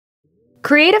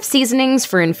Creative seasonings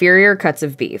for inferior cuts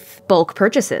of beef. Bulk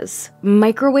purchases.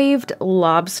 Microwaved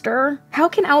lobster? How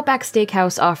can Outback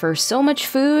Steakhouse offer so much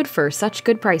food for such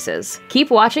good prices? Keep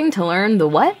watching to learn the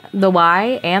what, the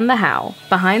why, and the how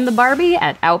behind the Barbie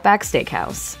at Outback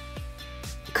Steakhouse.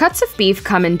 Cuts of beef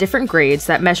come in different grades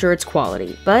that measure its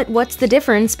quality, but what's the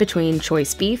difference between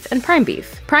choice beef and prime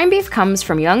beef? Prime beef comes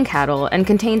from young cattle and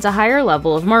contains a higher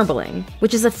level of marbling,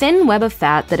 which is a thin web of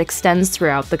fat that extends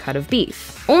throughout the cut of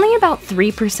beef. Only about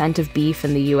 3% of beef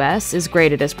in the US is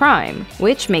graded as prime,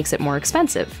 which makes it more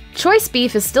expensive. Choice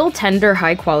beef is still tender,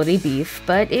 high-quality beef,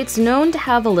 but it's known to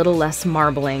have a little less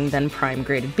marbling than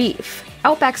prime-graded beef.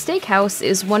 Outback Steakhouse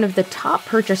is one of the top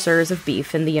purchasers of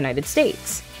beef in the United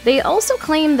States. They also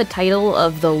claim the title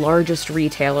of the largest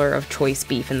retailer of choice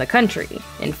beef in the country.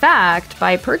 In fact,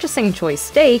 by purchasing choice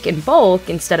steak in bulk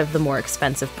instead of the more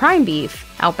expensive prime beef,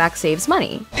 Outback saves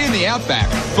money. In the Outback,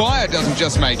 fire doesn't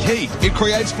just make heat, it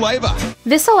creates flavor.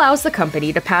 This allows the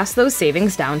company to pass those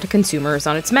savings down to consumers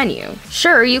on its menu.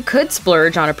 Sure, you could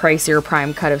splurge on a pricier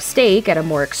prime cut of steak at a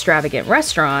more extravagant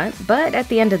restaurant, but at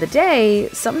the end of the day,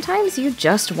 sometimes you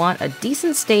just want a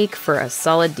decent steak for a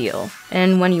solid deal.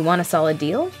 And when you want a solid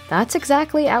deal, that's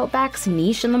exactly Outback's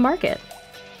niche in the market.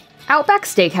 Outback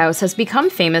Steakhouse has become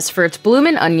famous for its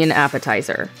bloomin' onion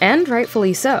appetizer, and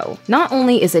rightfully so. Not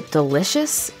only is it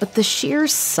delicious, but the sheer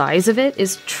size of it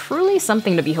is truly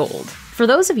something to behold. For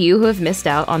those of you who have missed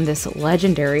out on this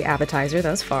legendary appetizer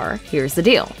thus far, here's the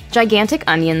deal. Gigantic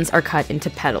onions are cut into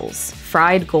petals,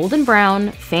 fried golden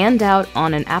brown, fanned out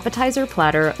on an appetizer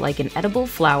platter like an edible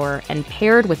flower, and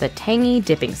paired with a tangy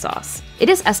dipping sauce. It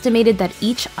is estimated that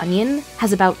each onion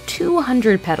has about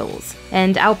 200 petals,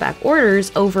 and Outback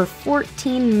orders over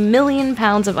 14 million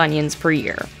pounds of onions per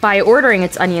year. By ordering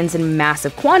its onions in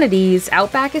massive quantities,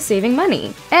 Outback is saving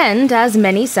money. And as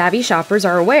many savvy shoppers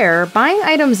are aware, buying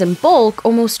items in bulk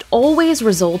almost always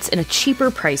results in a cheaper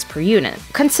price per unit.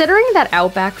 Considering that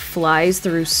Outback flies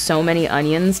through so many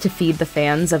onions to feed the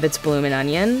fans of its bloomin'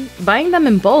 onion, buying them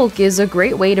in bulk is a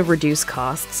great way to reduce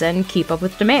costs and keep up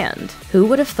with demand. Who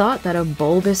would have thought that a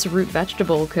bulbous root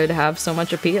vegetable could have so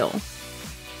much appeal?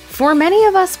 For many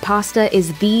of us, pasta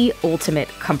is the ultimate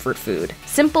comfort food.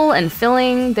 Simple and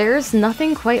filling, there's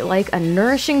nothing quite like a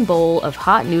nourishing bowl of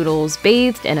hot noodles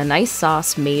bathed in a nice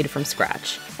sauce made from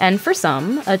scratch. And for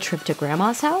some, a trip to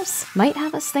Grandma's house might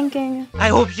have us thinking, I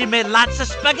hope she made lots of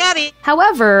spaghetti!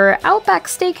 However, Outback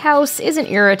Steakhouse isn't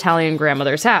your Italian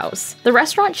grandmother's house. The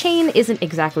restaurant chain isn't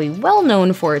exactly well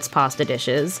known for its pasta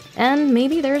dishes, and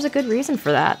maybe there's a good reason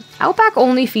for that. Outback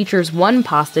only features one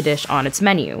pasta dish on its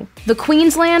menu, the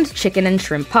Queensland chicken and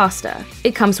shrimp pasta.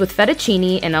 It comes with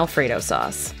fettuccine and Alfredo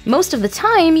sauce. Most of the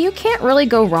time, you can't really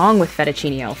go wrong with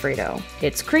fettuccine Alfredo.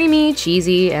 It's creamy,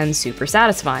 cheesy, and super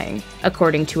satisfying.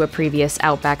 According to a previous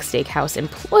Outback Steakhouse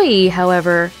employee,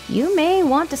 however, you may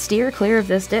want to steer clear of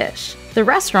this dish. The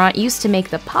restaurant used to make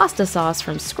the pasta sauce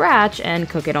from scratch and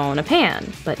cook it all in a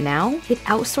pan, but now it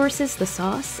outsources the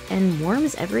sauce and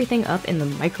warms everything up in the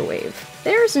microwave.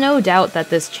 There's no doubt that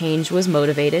this change was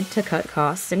motivated to cut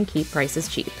costs and keep prices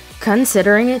cheap.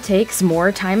 Considering it takes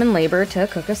more time and labor to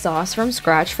cook a sauce from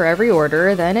scratch for every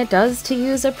order than it does to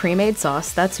use a pre-made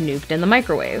sauce that's nuked in the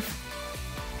microwave.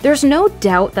 There's no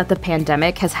doubt that the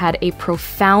pandemic has had a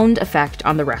profound effect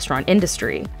on the restaurant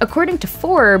industry. According to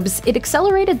Forbes, it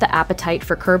accelerated the appetite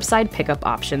for curbside pickup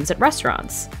options at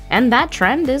restaurants. And that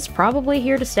trend is probably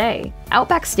here to stay.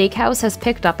 Outback Steakhouse has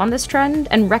picked up on this trend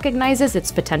and recognizes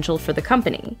its potential for the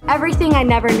company. Everything I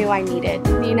never knew I needed,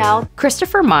 you know?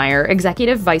 Christopher Meyer,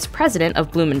 Executive Vice President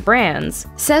of Bloomin' Brands,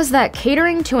 says that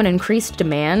catering to an increased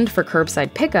demand for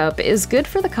curbside pickup is good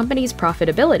for the company's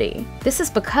profitability. This is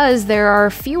because there are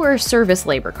fewer service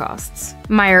labor costs.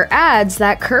 Meyer adds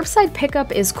that curbside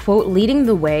pickup is, quote, leading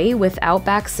the way with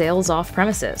Outback sales off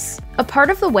premises. A part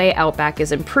of the way Outback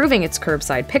is improving its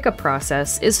curbside pickup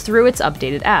process is through its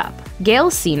updated app. Gail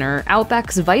Seener,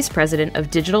 Outback's Vice President of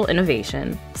Digital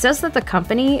Innovation, says that the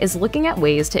company is looking at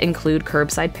ways to include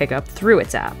curbside pickup through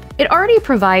its app. It already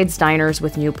provides diners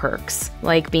with new perks,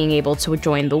 like being able to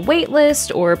join the wait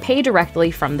list or pay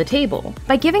directly from the table.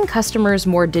 By giving customers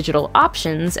more digital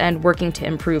options and working to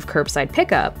improve curbside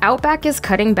pickup, Outback is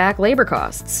cutting back labor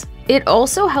costs. It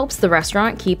also helps the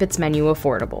restaurant keep its menu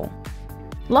affordable.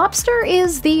 Lobster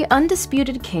is the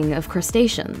undisputed king of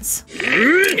crustaceans.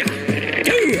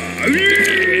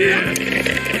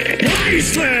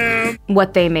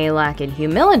 What they may lack in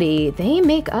humility, they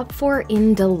make up for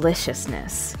in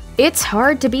deliciousness. It's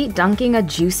hard to beat dunking a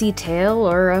juicy tail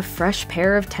or a fresh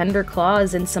pair of tender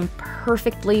claws in some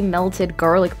perfectly melted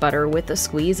garlic butter with a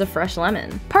squeeze of fresh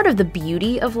lemon. Part of the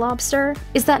beauty of lobster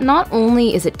is that not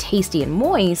only is it tasty and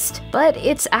moist, but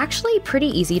it's actually pretty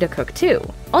easy to cook too.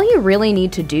 All you really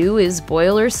need to do is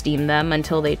boil or steam them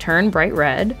until they turn bright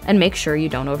red, and make sure you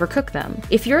don't overcook them.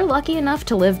 If you're lucky enough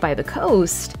to live by the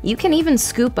coast, you can even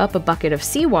scoop up a bucket of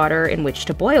seawater in which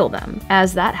to boil them,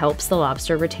 as that helps the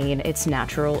lobster retain its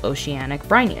natural oceanic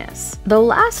brininess. The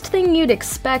last thing you'd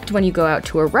expect when you go out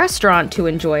to a restaurant to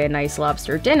enjoy a nice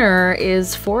lobster dinner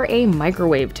is for a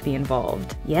microwave to be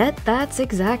involved. Yet that's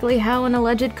exactly how an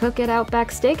alleged cook at Outback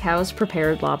Steakhouse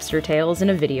prepared lobster tails in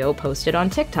a video posted on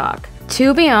TikTok.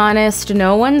 To be honest,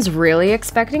 no one's really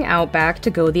expecting Outback to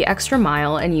go the extra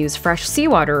mile and use fresh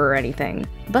seawater or anything,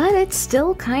 but it's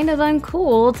still kind of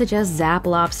uncool to just zap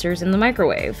lobsters in the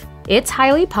microwave. It's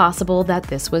highly possible that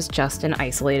this was just an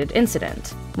isolated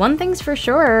incident. One thing's for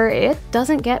sure, it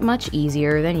doesn't get much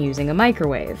easier than using a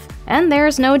microwave. And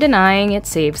there's no denying it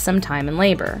saves some time and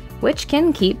labor, which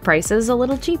can keep prices a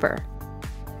little cheaper.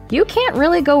 You can't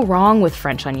really go wrong with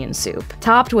French onion soup,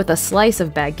 topped with a slice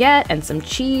of baguette and some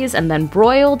cheese and then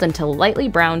broiled until lightly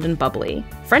browned and bubbly.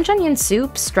 French onion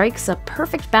soup strikes a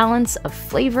perfect balance of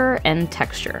flavor and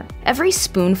texture. Every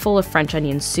spoonful of French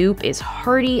onion soup is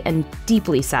hearty and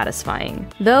deeply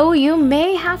satisfying, though you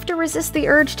may have to resist the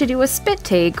urge to do a spit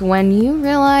take when you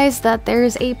realize that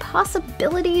there's a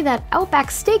possibility that Outback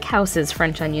Steakhouse's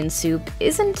French onion soup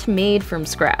isn't made from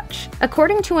scratch.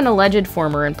 According to an alleged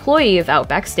former employee of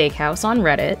Outback Steakhouse on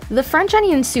Reddit, the French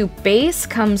onion soup base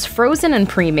comes frozen and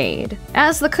pre-made.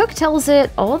 As the cook tells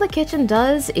it, all the kitchen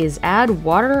does is add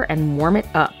water and warm it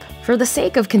up. For the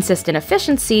sake of consistent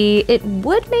efficiency, it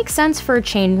would make sense for a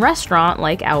chain restaurant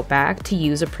like Outback to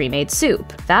use a pre-made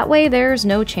soup. That way there's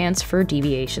no chance for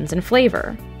deviations in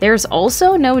flavor. There's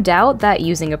also no doubt that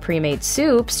using a pre-made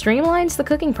soup streamlines the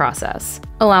cooking process,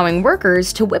 allowing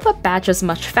workers to whip up batches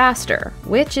much faster,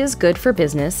 which is good for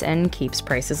business and keeps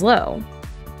prices low.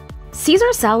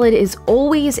 Caesar salad is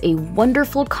always a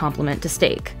wonderful complement to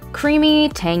steak. Creamy,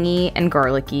 tangy, and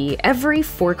garlicky, every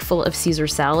forkful of Caesar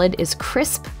salad is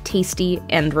crisp, tasty,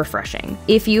 and refreshing.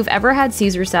 If you've ever had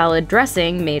Caesar salad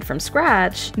dressing made from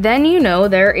scratch, then you know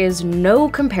there is no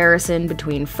comparison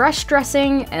between fresh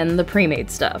dressing and the pre-made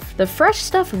stuff. The fresh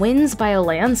stuff wins by a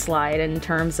landslide in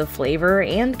terms of flavor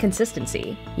and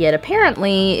consistency. Yet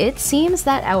apparently, it seems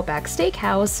that Outback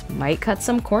Steakhouse might cut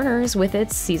some corners with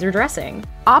its Caesar dressing,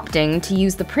 opting to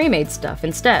use the pre-made stuff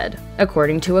instead,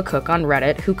 according to a cook on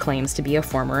Reddit who claims to be a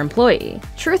former employee.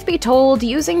 Truth be told,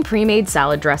 using pre-made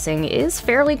salad dressing is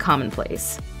fairly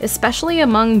commonplace, especially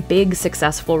among big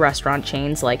successful restaurant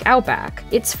chains like Outback.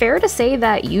 It's fair to say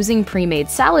that using pre-made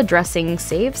salad dressing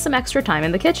saves some extra time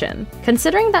in the kitchen,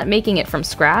 considering that making it from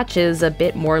scratch is a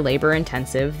bit more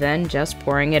labor-intensive than just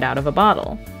pouring it out of a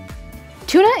bottle.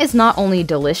 Tuna is not only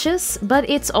delicious, but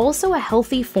it's also a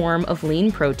healthy form of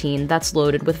lean protein that's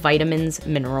loaded with vitamins,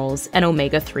 minerals, and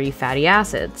omega-3 fatty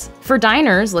acids. For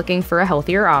diners looking for a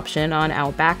healthier option on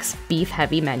Outback's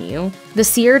beef-heavy menu, the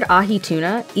seared ahi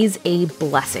tuna is a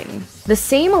blessing. The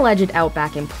same alleged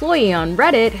Outback employee on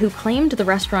Reddit who claimed the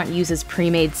restaurant uses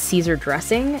pre-made Caesar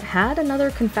dressing had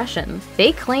another confession.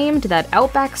 They claimed that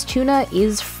Outback's tuna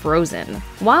is frozen.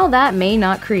 While that may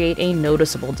not create a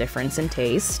noticeable difference in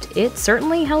taste, it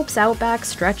certainly helps Outback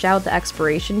stretch out the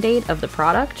expiration date of the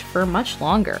product for much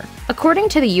longer. According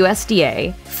to the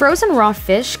USDA, frozen raw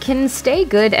fish can stay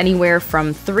good anywhere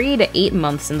from 3 to 8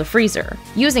 months in the freezer.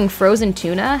 Using frozen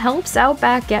tuna helps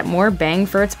Outback get more bang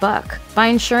for its buck by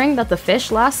ensuring that the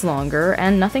fish lasts longer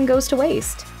and nothing goes to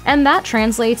waste. And that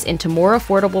translates into more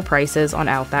affordable prices on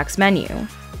Outback's menu.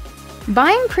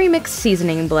 Buying pre-mixed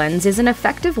seasoning blends is an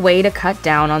effective way to cut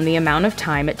down on the amount of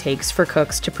time it takes for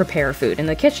cooks to prepare food in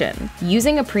the kitchen.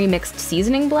 Using a pre-mixed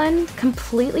seasoning blend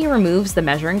completely removes the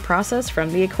measuring process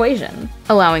from the equation,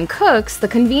 allowing cooks the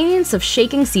convenience of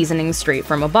shaking seasonings straight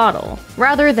from a bottle,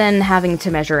 rather than having to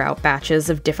measure out batches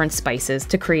of different spices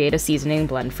to create a seasoning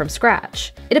blend from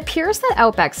scratch. It appears that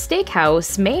Outback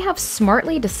Steakhouse may have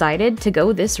smartly decided to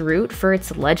go this route for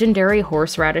its legendary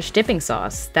horseradish dipping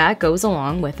sauce that goes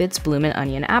along with its bloomin'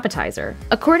 onion appetizer.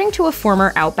 According to a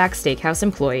former Outback Steakhouse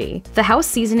employee, the house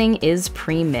seasoning is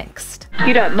pre-mixed.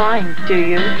 You don't mind, do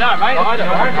you? No, mate, I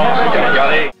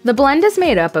don't. The blend is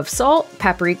made up of salt,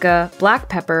 paprika, black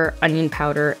pepper, onion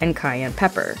powder, and cayenne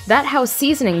pepper. That house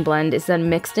seasoning blend is then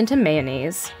mixed into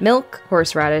mayonnaise, milk,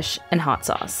 horseradish, and hot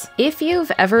sauce. If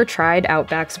you've ever tried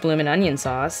Outback's bloomin' onion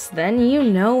sauce, then you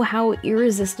know how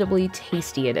irresistibly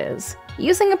tasty it is.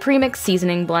 Using a premixed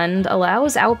seasoning blend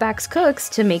allows Outback's cooks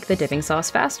to make the dipping sauce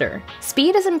faster.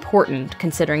 Speed is important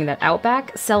considering that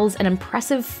Outback sells an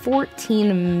impressive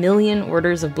 14 million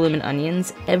orders of bloomin'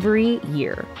 onions every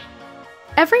year.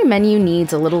 Every menu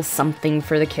needs a little something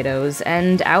for the kiddos,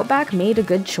 and Outback made a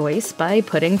good choice by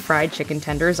putting fried chicken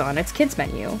tenders on its kids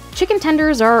menu. Chicken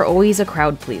tenders are always a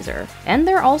crowd pleaser, and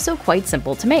they're also quite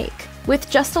simple to make.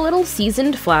 With just a little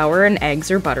seasoned flour and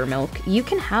eggs or buttermilk, you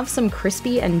can have some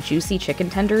crispy and juicy chicken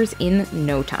tenders in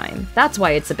no time. That's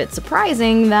why it's a bit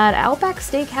surprising that Outback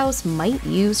Steakhouse might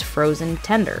use frozen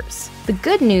tenders. The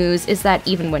good news is that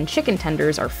even when chicken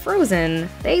tenders are frozen,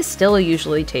 they still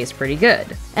usually taste pretty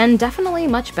good, and definitely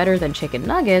much better than chicken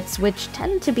nuggets, which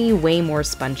tend to be way more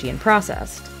spongy and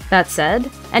processed. That said,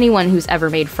 anyone who's ever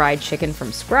made fried chicken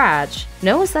from scratch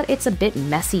knows that it's a bit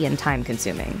messy and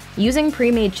time-consuming. Using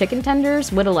pre-made chicken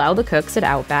tenders would allow the cooks at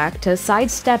Outback to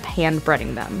sidestep hand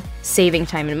breading them, saving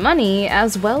time and money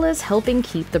as well as helping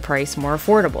keep the price more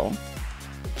affordable.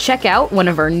 Check out one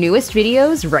of our newest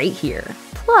videos right here.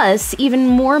 Plus, even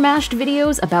more mashed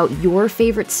videos about your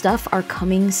favorite stuff are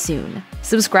coming soon.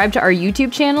 Subscribe to our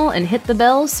YouTube channel and hit the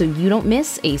bell so you don't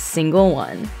miss a single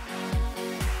one.